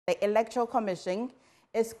The Electoral Commission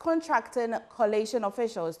is contracting collation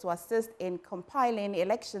officials to assist in compiling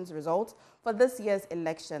elections results for this year's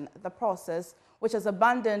election. The process, which was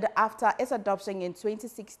abandoned after its adoption in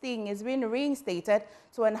 2016, is being reinstated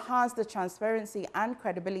to enhance the transparency and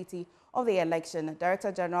credibility of the election.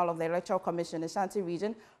 Director General of the Electoral Commission, Ashanti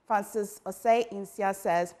Region, Francis Osei-Insia,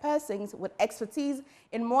 says persons with expertise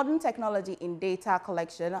in modern technology in data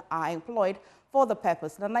collection are employed for the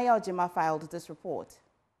purpose. Nanaya Ojima filed this report.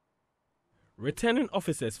 Returning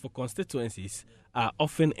officers for constituencies are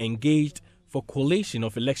often engaged for collation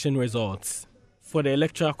of election results. For the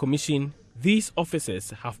Electoral Commission, these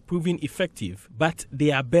officers have proven effective, but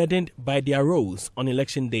they are burdened by their roles on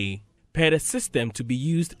election day. Per the system to be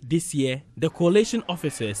used this year, the collation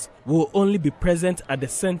officers will only be present at the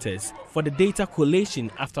centers for the data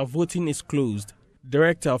collation after voting is closed.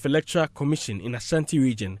 Director of Electoral Commission in Ashanti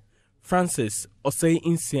Region, Francis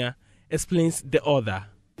Osei-Insia, explains the order.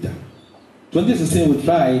 2016 we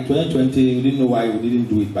tried, 2020 we didn't know why we didn't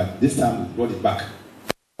do it, but this time we brought it back.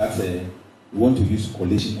 That's we want to use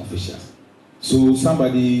collation officials. So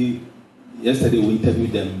somebody, yesterday we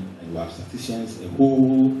interviewed them, and we have statisticians, a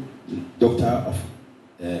whole doctor of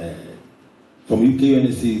from UK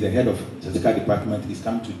UNSC, the head of statistical department, is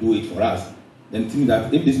coming to do it for us. Then think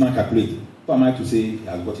that if this man calculates, who am I to say he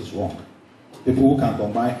has got it wrong? People who can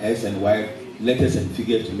combine S and Y, letters and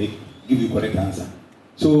figures to give you correct answer.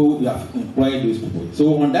 So we have employed those people.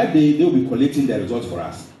 So on that day, they will be collecting the results for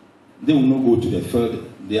us. They will not go to the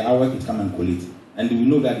field. The hour it come and collect. And we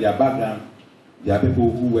know that their background, they are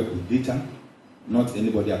people who work with data, not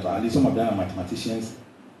anybody at all. At least some of them are mathematicians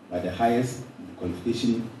by the highest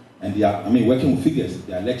qualification, and they are, working with figures.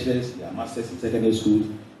 They are lecturers, they are masters in secondary schools.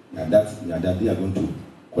 They are going to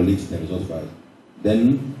collect the results for us.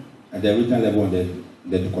 Then at the regional level, on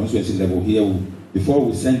the constituency level here, before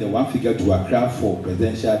we send the one figure to Accra for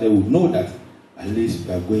presidential, they will know that at least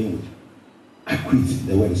we are going with accurate,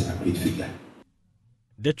 the word is accurate figure.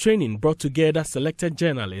 The training brought together selected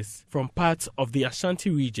journalists from parts of the Ashanti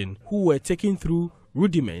region who were taken through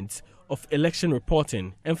rudiments of election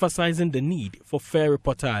reporting, emphasizing the need for fair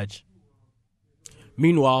reportage.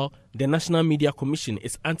 Meanwhile, the National Media Commission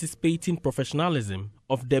is anticipating professionalism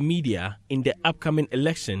of the media in the upcoming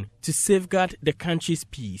election to safeguard the country's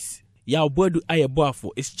peace. Yaobodu Ayeboafo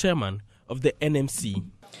is chairman of the NMC.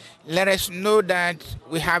 Let us know that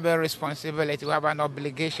we have a responsibility, we have an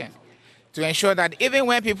obligation to ensure that even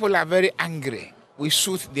when people are very angry, we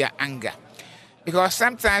soothe their anger. Because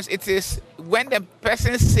sometimes it is when the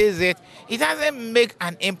person says it, it doesn't make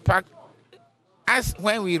an impact as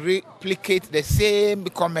when we replicate the same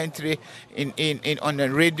commentary on the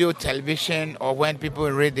radio, television, or when people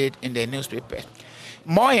read it in the newspaper.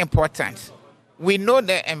 More important, we know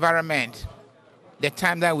the environment, the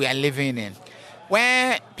time that we are living in,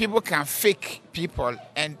 where people can fake people,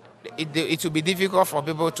 and it will be difficult for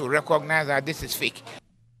people to recognize that this is fake.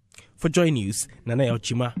 For Joy News, Nanaya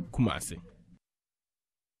Ojima, Kumasi.